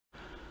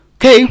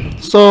Okay,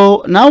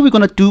 so now we're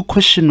going to do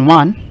question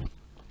 1.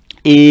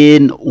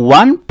 In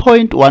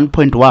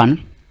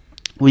 1.1.1,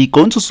 we're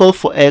going to solve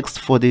for x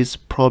for this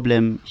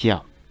problem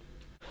here.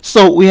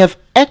 So we have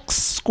x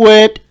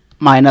squared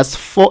minus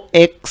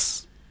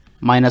 4x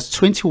minus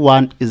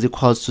 21 is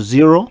equals to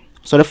 0.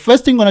 So the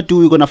first thing we're going to do,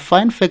 we're going to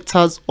find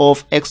factors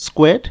of x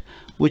squared,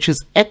 which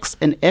is x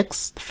and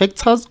x,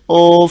 factors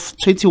of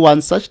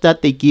 21 such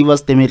that they give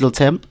us the middle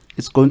term.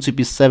 It's going to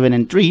be 7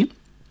 and 3.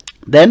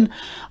 Then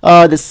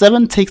the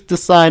 7 takes the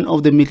sign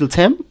of the middle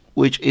term,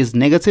 which is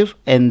negative,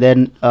 and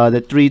then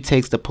the 3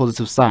 takes the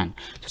positive sign.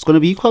 So it's going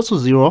to be equal to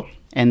 0,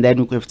 and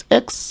then we have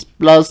x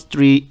plus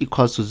 3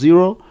 equals to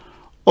 0,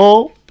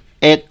 or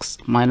x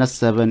minus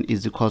 7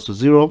 is equals to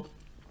 0.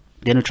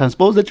 Then we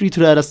transpose the 3 to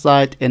the other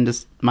side, and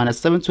this minus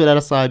 7 to the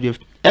other side. We have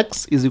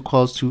x is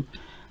equals to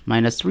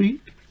minus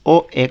 3,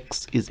 or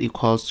x is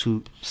equals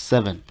to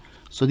 7.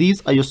 So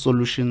these are your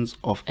solutions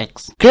of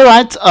x. Okay,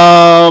 right.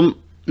 Now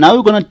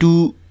we're gonna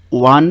do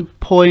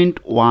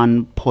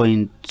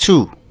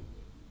 1.1.2.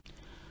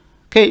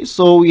 Okay,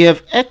 so we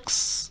have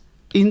x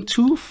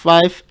into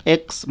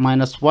 5x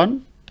minus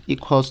 1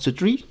 equals to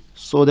 3.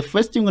 So the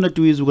first thing we're going to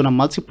do is we're going to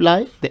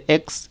multiply the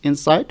x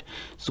inside.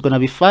 So it's going to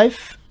be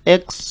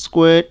 5x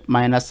squared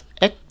minus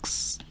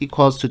x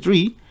equals to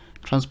 3.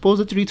 Transpose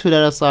the 3 to the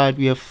other side.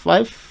 We have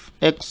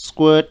 5x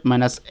squared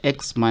minus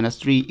x minus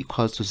 3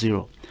 equals to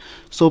 0.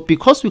 So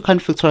because we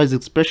can't factorize the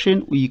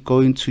expression, we're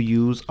going to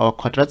use our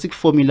quadratic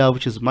formula,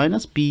 which is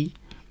minus b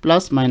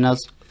plus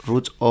minus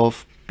root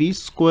of b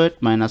squared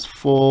minus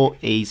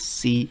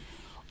 4ac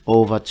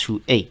over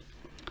 2a.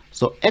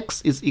 So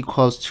x is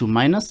equals to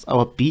minus,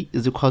 our b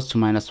is equals to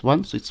minus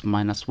 1, so it's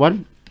minus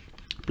 1,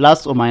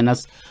 plus or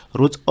minus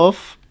root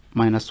of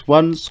minus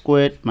 1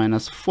 squared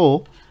minus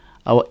 4.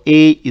 Our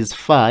a is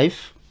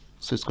 5,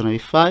 so it's going to be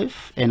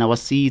 5, and our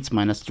c is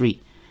minus 3.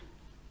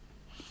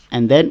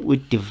 And then we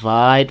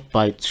divide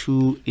by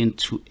 2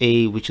 into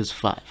a, which is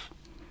 5.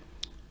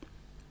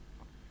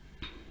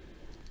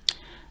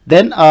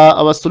 Then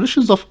our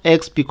solutions of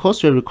x,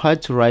 because we're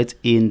required to write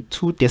in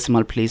 2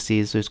 decimal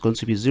places, so it's going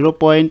to be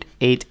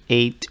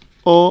 0.88,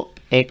 or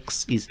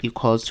x is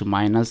equals to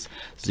minus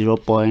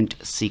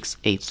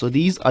 0.68. So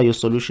these are your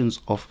solutions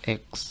of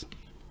x.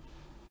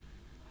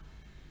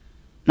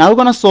 Now we're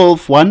going to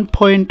solve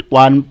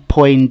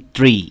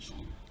 1.1.3.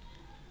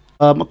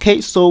 Okay,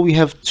 so we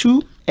have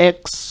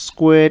 2x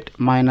squared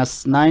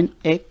minus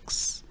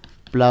 9x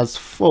plus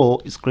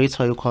 4 is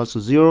greater or equal to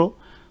 0.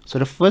 So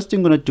the first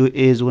thing we're going to do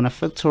is we're going to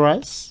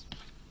factorize.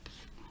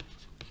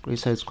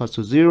 Greater is equal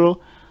to 0.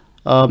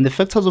 The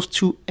factors of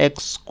 2x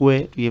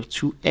squared, we have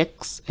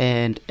 2x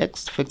and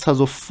x.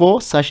 Factors of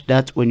 4 such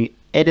that when you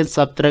add and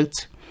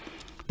subtract,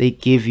 they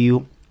give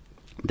you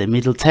the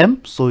middle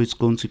term. So it's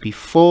going to be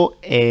 4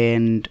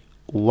 and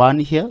 1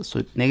 here. So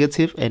it's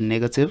negative and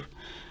negative.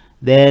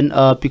 Then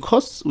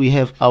because we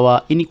have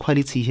our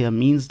inequality here,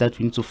 means that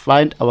we need to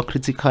find our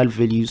critical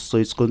values. So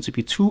it's going to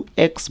be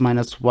 2x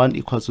minus 1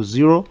 equals to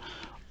 0,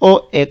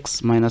 or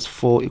x minus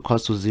 4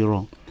 equals to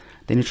 0.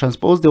 Then you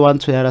transpose the 1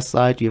 to the other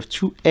side. You have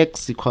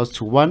 2x equals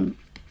to 1,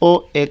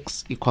 or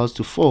x equals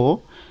to 4.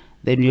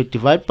 Then you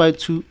divide by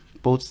 2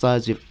 both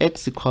sides. You have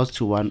x equals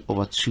to 1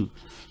 over 2.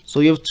 So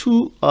you have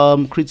 2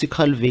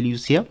 critical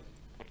values here.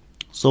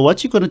 So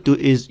what you're going to do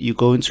is you're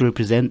going to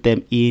represent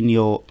them in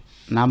your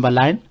number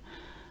line.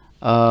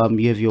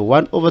 You have your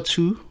 1 over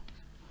 2,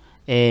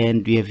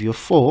 and you have your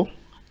 4,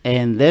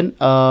 and then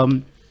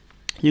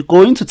you're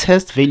going to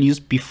test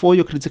values before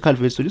your critical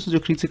value. So this is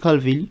your critical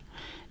value,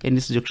 and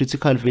this is your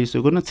critical value. So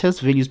you're going to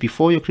test values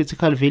before your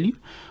critical value,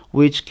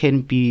 which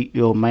can be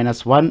your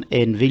minus 1,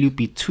 and value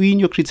between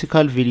your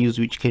critical values,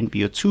 which can be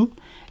your 2,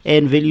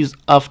 and values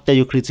after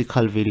your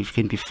critical value, which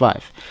can be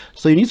 5.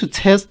 So you need to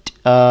test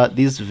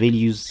these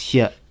values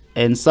here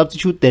and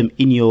substitute them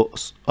in your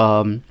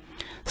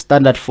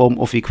standard form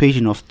of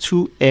equation of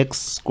 2x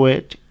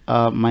squared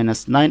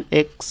minus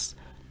 9x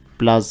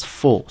plus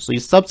 4. So you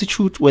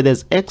substitute where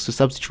there's x, you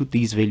substitute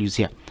these values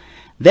here.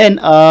 Then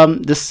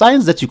the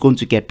signs that you're going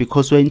to get,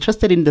 because we're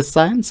interested in the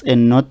signs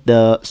and not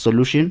the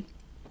solution.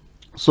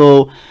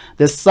 So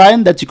the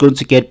sign that you're going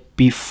to get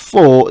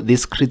before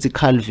this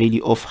critical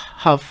value of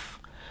half,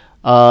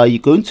 you're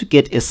going to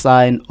get a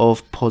sign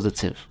of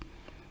positive.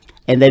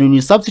 And then when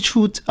you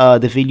substitute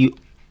the value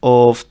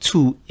of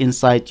 2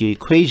 inside your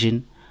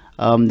equation,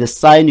 the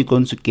sign you're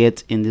going to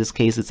get in this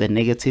case is a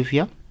negative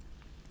here.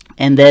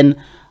 And then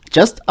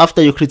just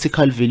after your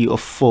critical value of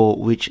 4,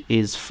 which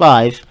is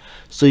 5,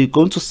 so you're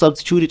going to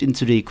substitute it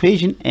into the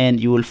equation, and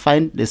you will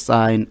find the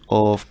sign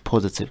of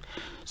positive.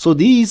 So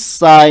these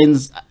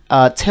signs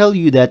tell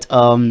you that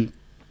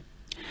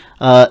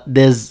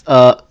there's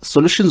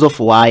solutions of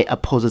y are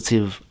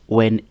positive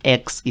when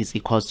x is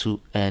equals to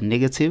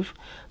negative.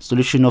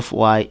 Solution of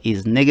y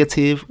is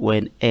negative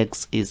when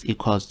x is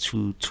equals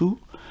to 2.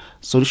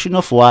 Solution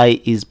of y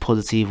is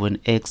positive when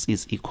x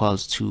is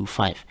equals to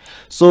 5.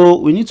 So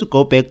we need to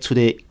go back to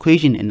the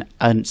equation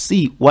and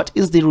see what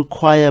is the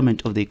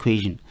requirement of the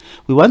equation.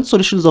 We want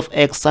solutions of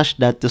x such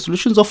that the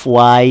solutions of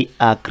y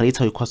are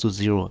greater or equal to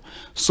 0.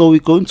 So we're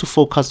going to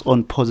focus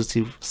on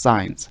positive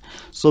signs.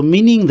 So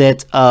meaning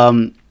that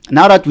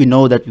now that we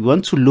know that we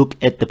want to look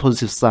at the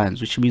positive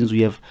signs, which means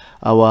we have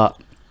our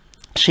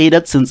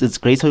shaded, since it's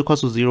greater or equal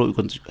to 0, we're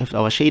going to have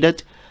our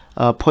shaded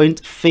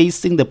point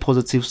facing the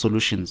positive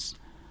solutions.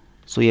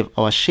 So we have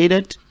our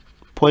shaded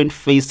point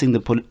facing the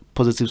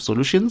positive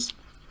solutions.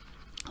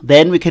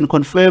 Then we can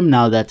confirm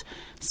now that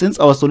since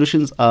our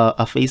solutions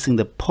are facing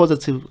the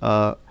positive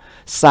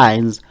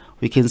signs,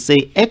 we can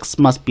say x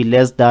must be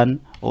less than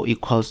or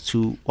equals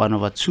to 1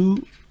 over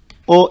 2,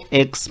 or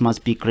x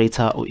must be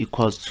greater or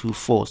equals to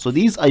 4. So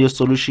these are your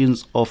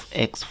solutions of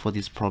x for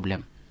this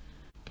problem.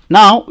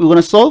 Now we're going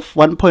to solve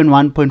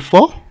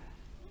 1.1.4.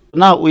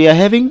 Now we are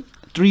having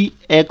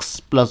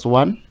 3x plus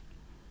 1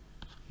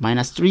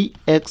 minus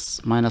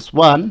 3x minus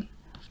 1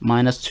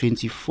 minus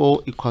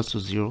 24 equals to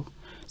 0.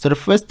 So the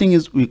first thing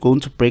is we're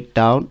going to break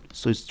down.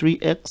 So it's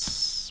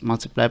 3x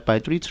multiplied by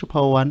 3 to the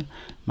power 1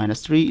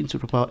 minus 3 into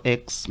the power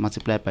x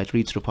multiplied by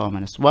 3 to the power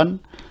minus 1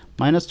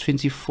 minus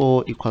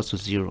 24 equals to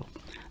 0.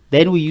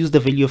 Then we use the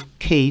value of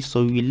k.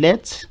 So we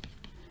let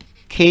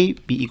k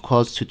be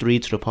equals to 3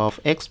 to the power of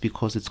x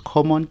because it's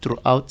common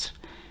throughout.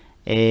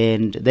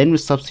 And then we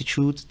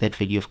substitute that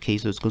value of k.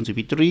 So it's going to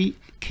be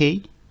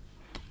 3k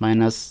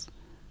minus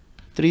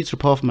 3 to the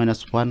power of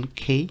minus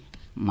 1k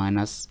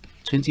minus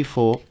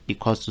 24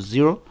 equals to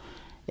 0.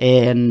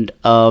 And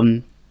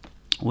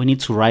we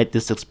need to write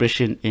this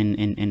expression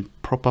in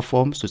proper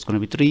form. So it's going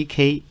to be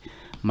 3k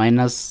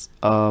minus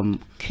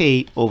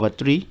k over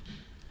 3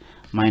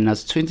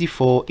 minus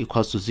 24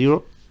 equals to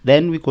 0.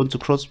 Then we're going to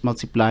cross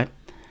multiply,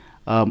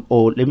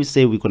 or let me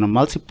say we're going to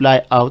multiply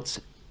out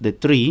the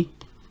 3,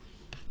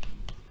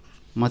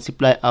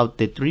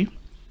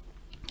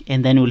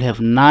 and then we'll have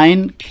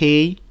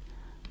 9k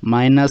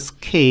minus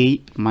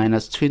k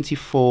minus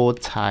 24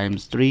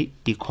 times 3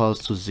 equals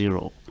to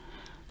 0.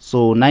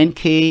 So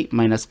 9k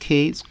minus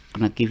k is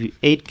going to give you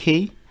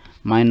 8k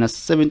minus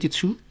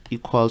 72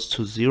 equals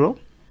to 0.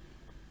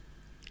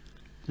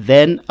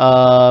 Then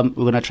we're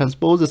going to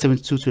transpose the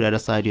 72 to the other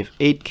side. You have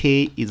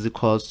 8k is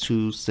equals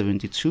to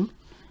 72.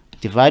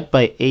 Divide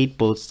by 8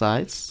 both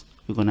sides.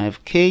 We're going to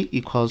have k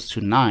equals to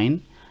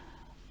 9.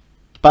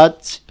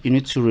 But you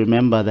need to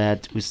remember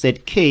that we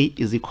said k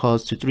is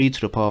equals to 3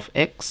 to the power of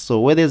x. So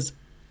where there's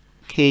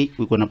k,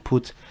 we're going to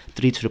put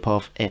 3 to the power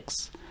of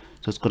x.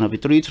 So it's going to be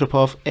 3 to the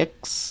power of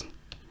x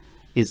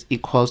is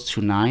equals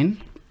to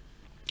 9.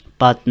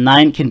 But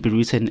 9 can be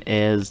written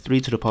as 3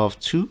 to the power of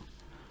 2.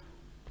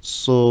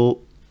 So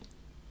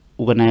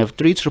we're going to have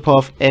 3 to the power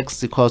of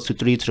x equals to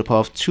 3 to the power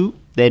of 2.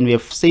 Then we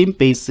have same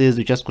basis,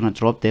 we're just going to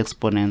drop the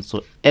exponent.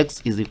 So x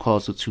is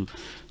equals to 2.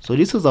 So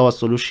this is our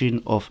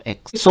solution of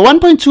x. So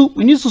 1.2,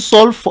 we need to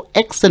solve for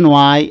x and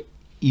y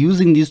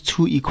using these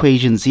two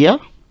equations here.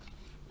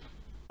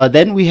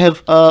 Then we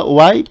have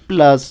y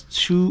plus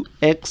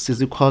 2x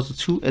is equals to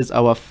 2 as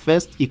our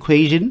first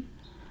equation.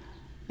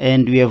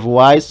 And we have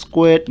y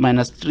squared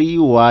minus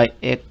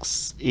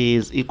 3yx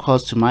is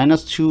equals to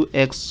minus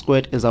 2x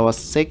squared as our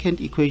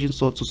second equation.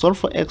 So to solve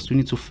for x, we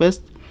need to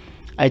first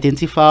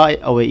identify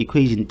our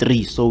equation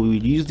 3. So we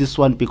will use this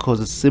one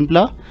because it's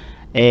simpler.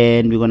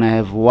 And we're going to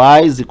have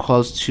y is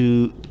equals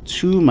to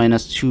 2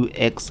 minus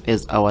 2x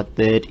as our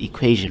third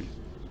equation.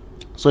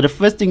 So the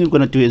first thing we're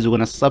going to do is we're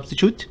going to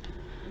substitute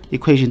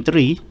equation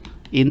 3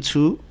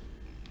 into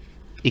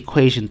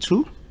equation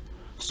 2.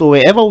 So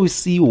wherever we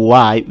see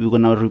y, we're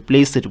going to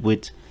replace it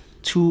with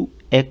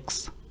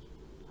 2x.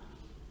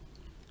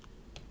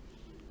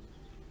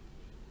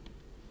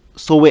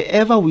 So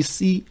wherever we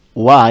see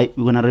y,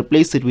 we're going to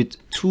replace it with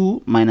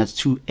 2 minus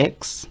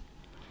 2x.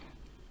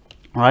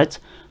 All right.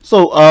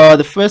 So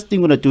the first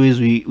thing we're going to do is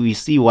we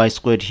see y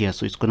squared here.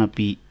 So it's going to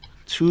be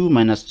 2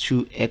 minus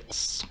 2x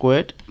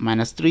squared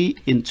minus 3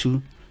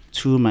 into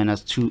 2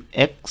 minus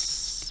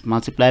 2x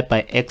multiplied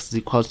by x is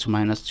equals to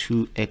minus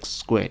 2x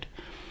squared.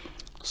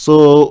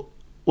 So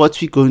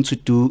what we're going to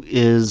do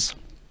is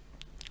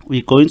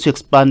we're going to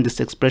expand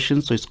this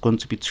expression. So it's going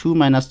to be 2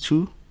 minus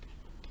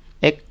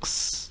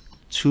 2x,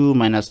 2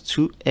 minus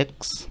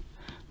 2x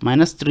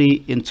minus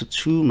 3 into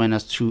 2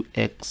 minus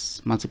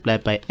 2x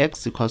multiplied by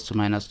x equals to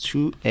minus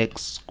 2x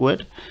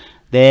squared.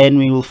 Then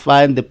we will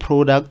find the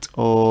product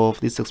of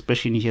this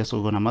expression here. So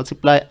we're going to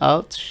multiply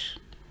out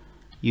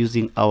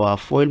using our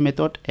FOIL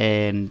method,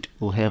 and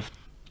we'll have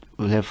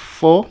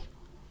 4.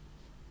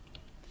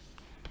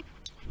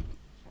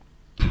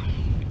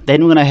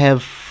 Then we're going to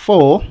have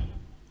 4,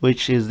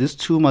 which is this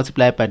 2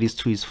 multiplied by this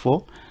 2 is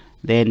 4.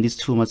 Then this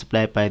 2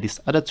 multiplied by this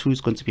other 2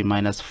 is going to be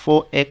minus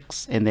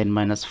 4x, and then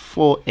minus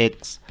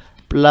 4x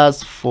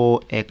plus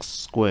 4x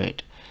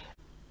squared.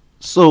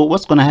 So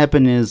what's going to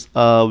happen is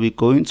we're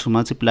going to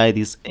multiply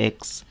this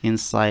x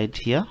inside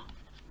here,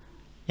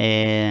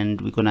 and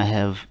we're going to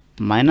have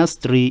minus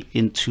 3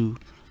 into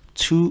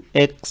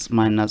 2x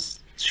minus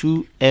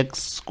 2x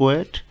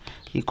squared.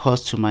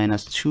 equals to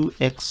minus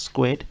 2x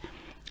squared,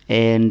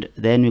 and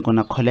then we're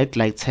gonna collect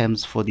like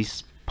terms for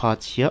this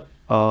part here.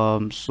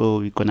 So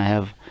we're gonna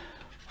have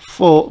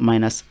 4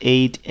 minus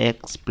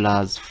 8x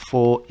plus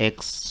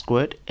 4x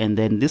squared, and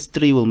then this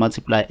 3 will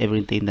multiply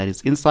everything that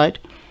is inside.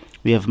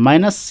 We have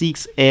minus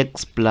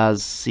 6x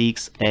plus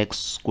 6x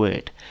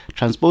squared.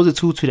 Transpose the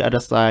 2 to the other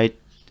side.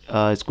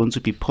 It's going to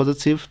be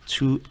positive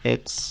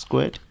 2x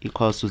squared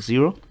equals to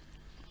 0.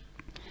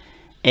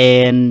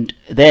 And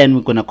then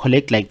we're going to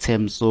collect like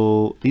terms.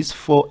 So this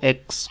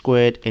 4x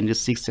squared and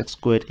this 6x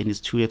squared and this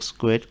 2x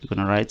squared, we're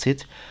going to write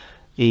it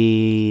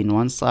in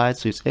one side.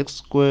 So it's x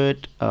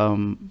squared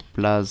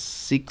plus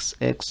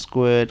 6x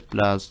squared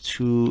plus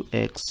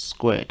 2x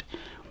squared.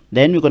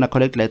 Then we're going to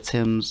collect like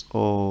terms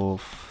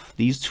of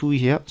these two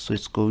here. So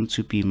it's going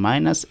to be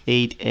minus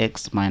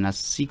 8x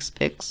minus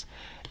 6x,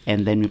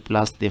 and then we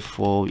plus the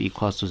 4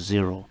 equals to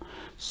 0.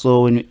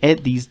 So when we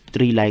add these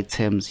three like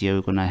terms here,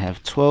 we're gonna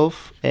have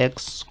 12x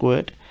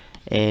squared,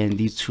 and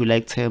these two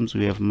like terms,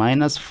 we have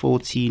minus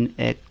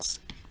 14x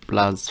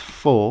plus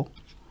 4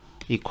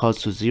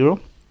 equals to 0.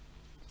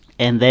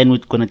 And then we're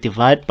gonna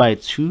divide by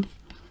 2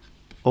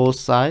 all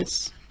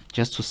sides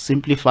just to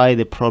simplify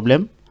the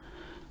problem.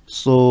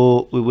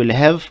 So we will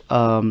have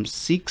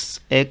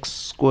 6x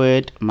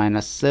squared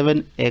minus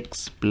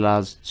 7x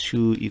plus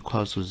 2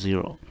 equals to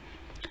 0.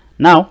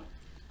 Now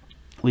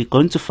we're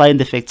going to find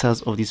the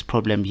factors of this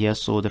problem here.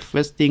 So the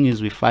first thing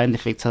is we find the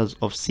factors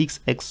of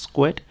 6x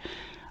squared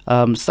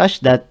such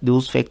that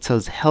those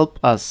factors help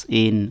us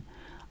in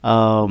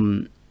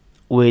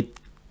with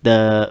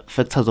the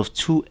factors of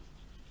 2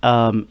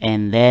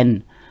 and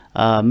then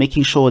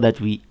making sure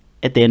that we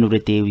at the end of the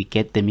day we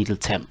get the middle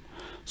term.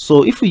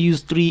 So if we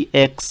use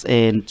 3x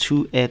and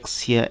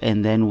 2x here,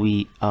 and then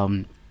we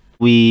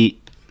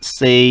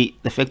say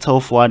the factor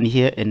of 1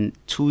 here and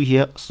 2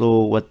 here, so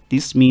what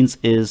this means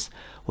is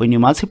when you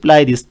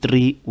multiply this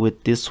 3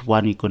 with this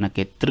 1, you're gonna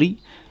get 3,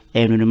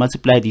 and when you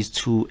multiply these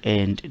 2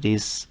 and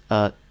this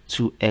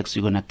 2x,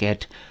 you're gonna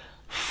get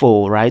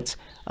 4, right?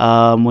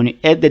 When you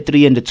add the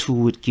 3 and the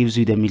 2, it gives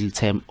you the middle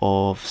term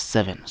of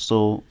 7.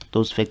 So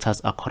those factors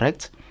are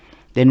correct.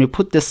 Then we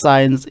put the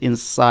signs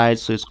inside,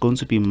 so it's going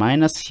to be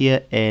minus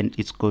here and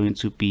it's going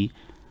to be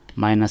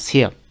minus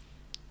here.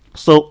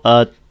 So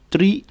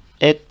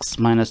 3x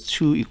minus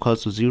 2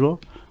 equals to 0,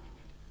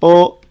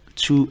 or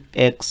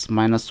 2x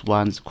minus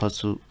 1 is equals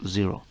to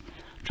 0.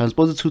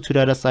 Transpose the 2 to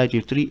the other side, you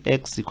have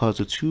 3x equals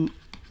to 2,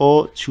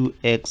 or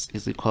 2x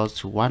is equals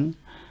to 1.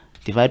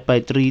 Divide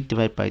by 3,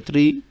 divide by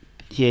 3,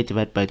 here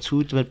divide by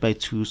 2, divide by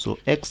 2, so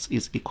x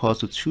is equals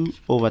to 2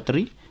 over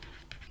 3,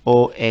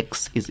 or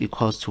x is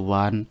equals to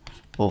 1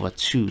 over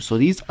 2. So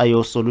these are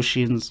your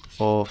solutions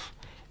of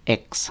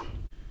x.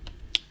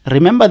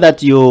 Remember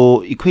that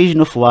your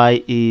equation of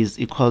y is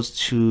equals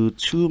to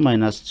 2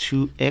 minus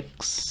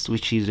 2x,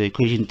 which is the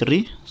equation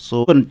 3. So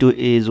what we're going to do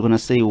is we're going to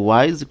say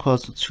y is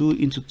equals to 2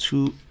 into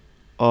 2.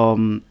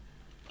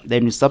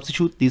 Then we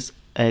substitute this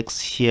x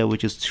here,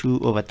 which is 2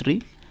 over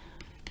 3,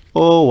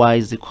 or y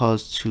is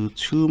equals to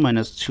 2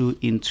 minus 2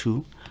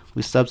 into,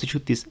 we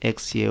substitute this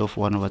x here of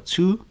 1 over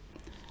 2.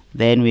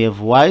 Then we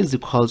have y is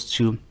equals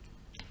to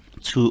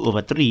 2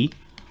 over 3,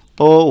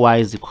 or y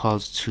is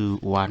equals to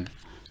 1.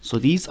 So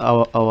these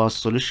are our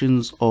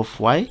solutions of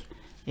y,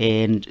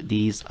 and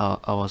these are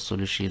our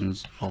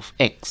solutions of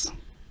x.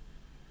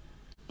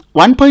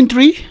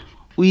 1.3,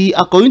 we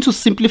are going to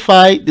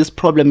simplify this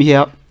problem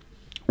here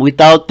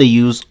without the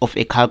use of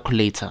a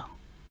calculator.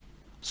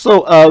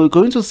 So we're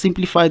going to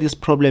simplify this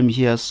problem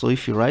here. So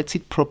if you write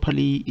it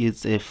properly,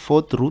 it's a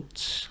 4th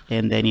root,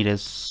 and then it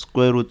is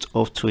square root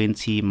of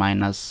 20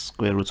 minus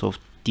square root of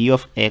d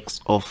of x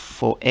of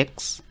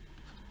 4x,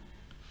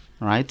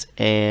 right?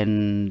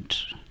 And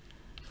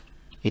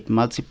it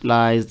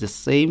multiplies the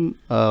same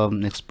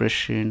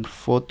expression,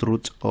 4th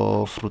root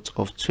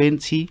of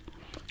 20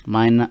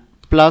 minus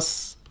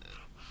plus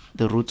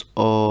the root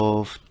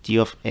of d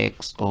of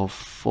x of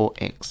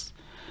 4x.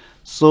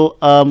 So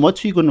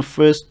what we're going to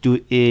first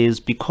do is,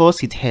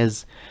 because it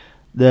has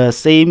the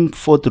same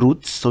 4th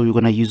root, so we're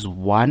going to use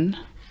 1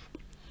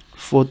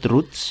 4th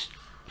root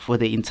for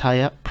the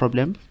entire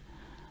problem.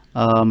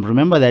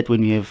 Remember that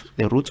when you have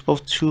the root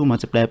of 2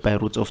 multiplied by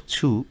root of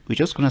 2, we're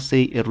just going to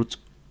say a root.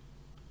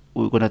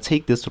 We're going to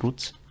take this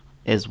root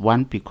as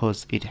 1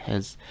 because it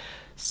has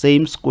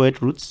same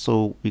squared roots,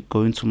 so we're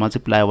going to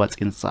multiply what's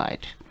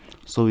inside.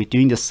 So we're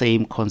doing the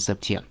same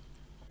concept here.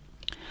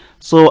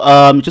 So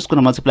I'm just going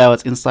to multiply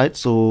what's inside.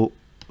 So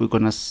we're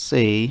going to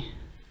say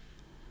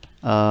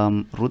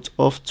root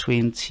of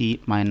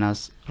 20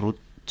 minus root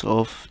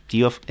of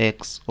d of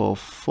x of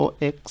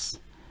 4x,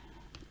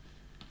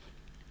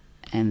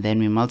 and then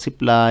we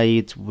multiply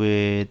it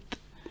with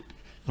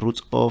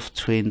root of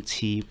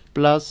 20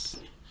 plus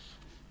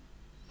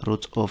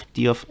root of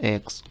d of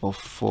x of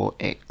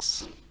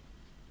 4x.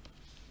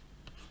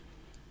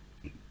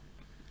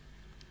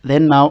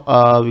 Then now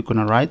we're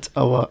gonna write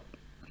our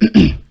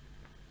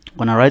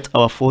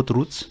our 4th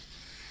root,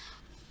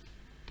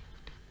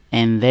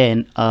 and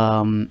then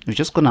we're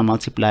just gonna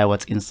multiply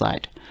what's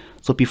inside.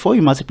 So before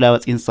you multiply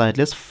what's inside,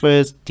 let's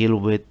first deal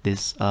with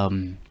this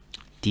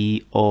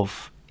d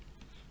of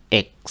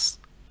x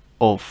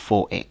of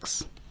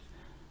 4x.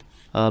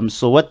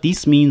 So what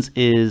this means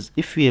is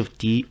if we have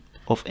d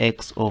of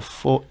x of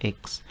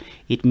 4x,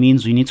 it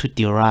means we need to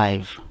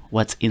derive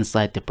what's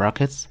inside the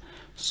brackets.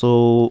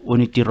 So when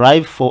you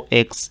derive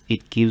 4x,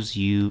 it gives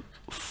you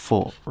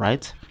 4,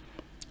 right?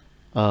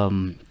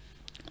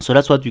 So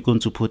that's what we're going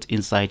to put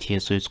inside here.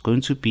 So it's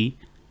going to be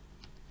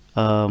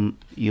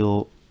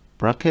your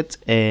bracket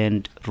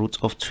and root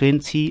of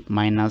 20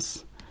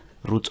 minus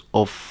root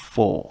of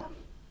 4.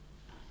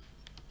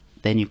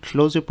 Then you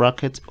close your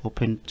bracket,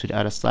 open to the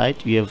other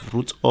side. You have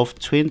root of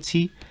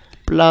 20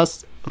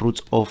 plus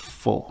root of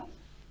 4.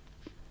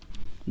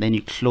 Then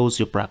you close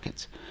your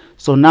bracket.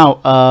 So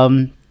now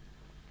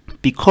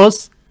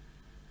because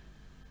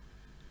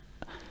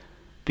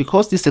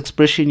this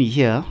expression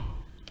here,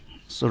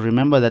 so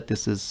remember that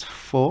this is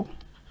 4.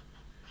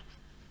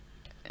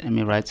 Let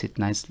me write it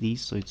nicely.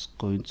 So it's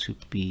going to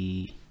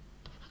be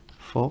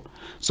 4.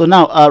 So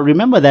now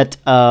remember that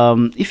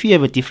if you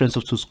have a difference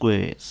of two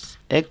squares,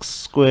 x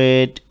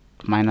squared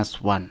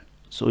minus 1,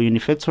 so when you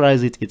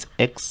factorize it, it's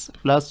x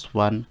plus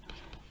 1,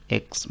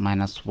 x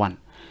minus 1.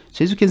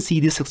 So as you can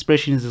see, this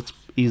expression is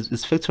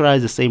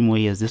factorized the same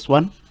way as this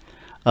one.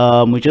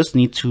 We just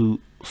need to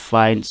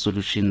find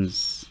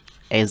solutions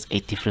as a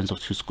difference of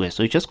two squares.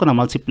 So you're just going to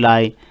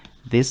multiply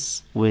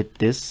this with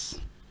this,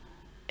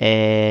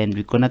 and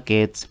we're going to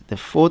get the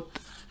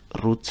fourth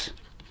root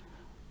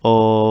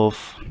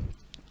of,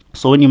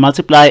 so when you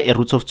multiply a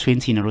root of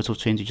 20 and a root of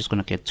 20, you're just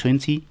going to get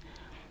 20,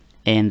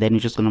 and then you're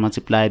just going to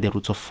multiply the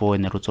root of 4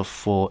 and the root of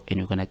 4, and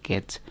you're going to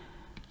get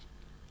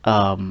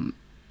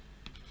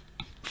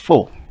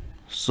 4.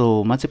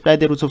 So multiply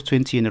the root of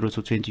 20 and the root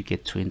of 20, you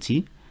get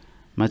 20.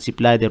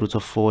 Multiply the root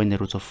of 4 and the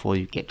root of 4,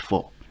 you get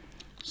 4.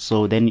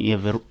 So then you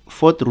have a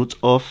fourth root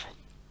of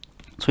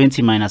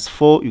 20 minus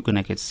 4, you're going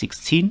to get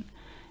 16,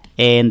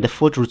 and the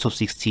fourth root of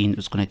 16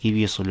 is going to give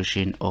you a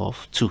solution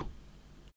of 2.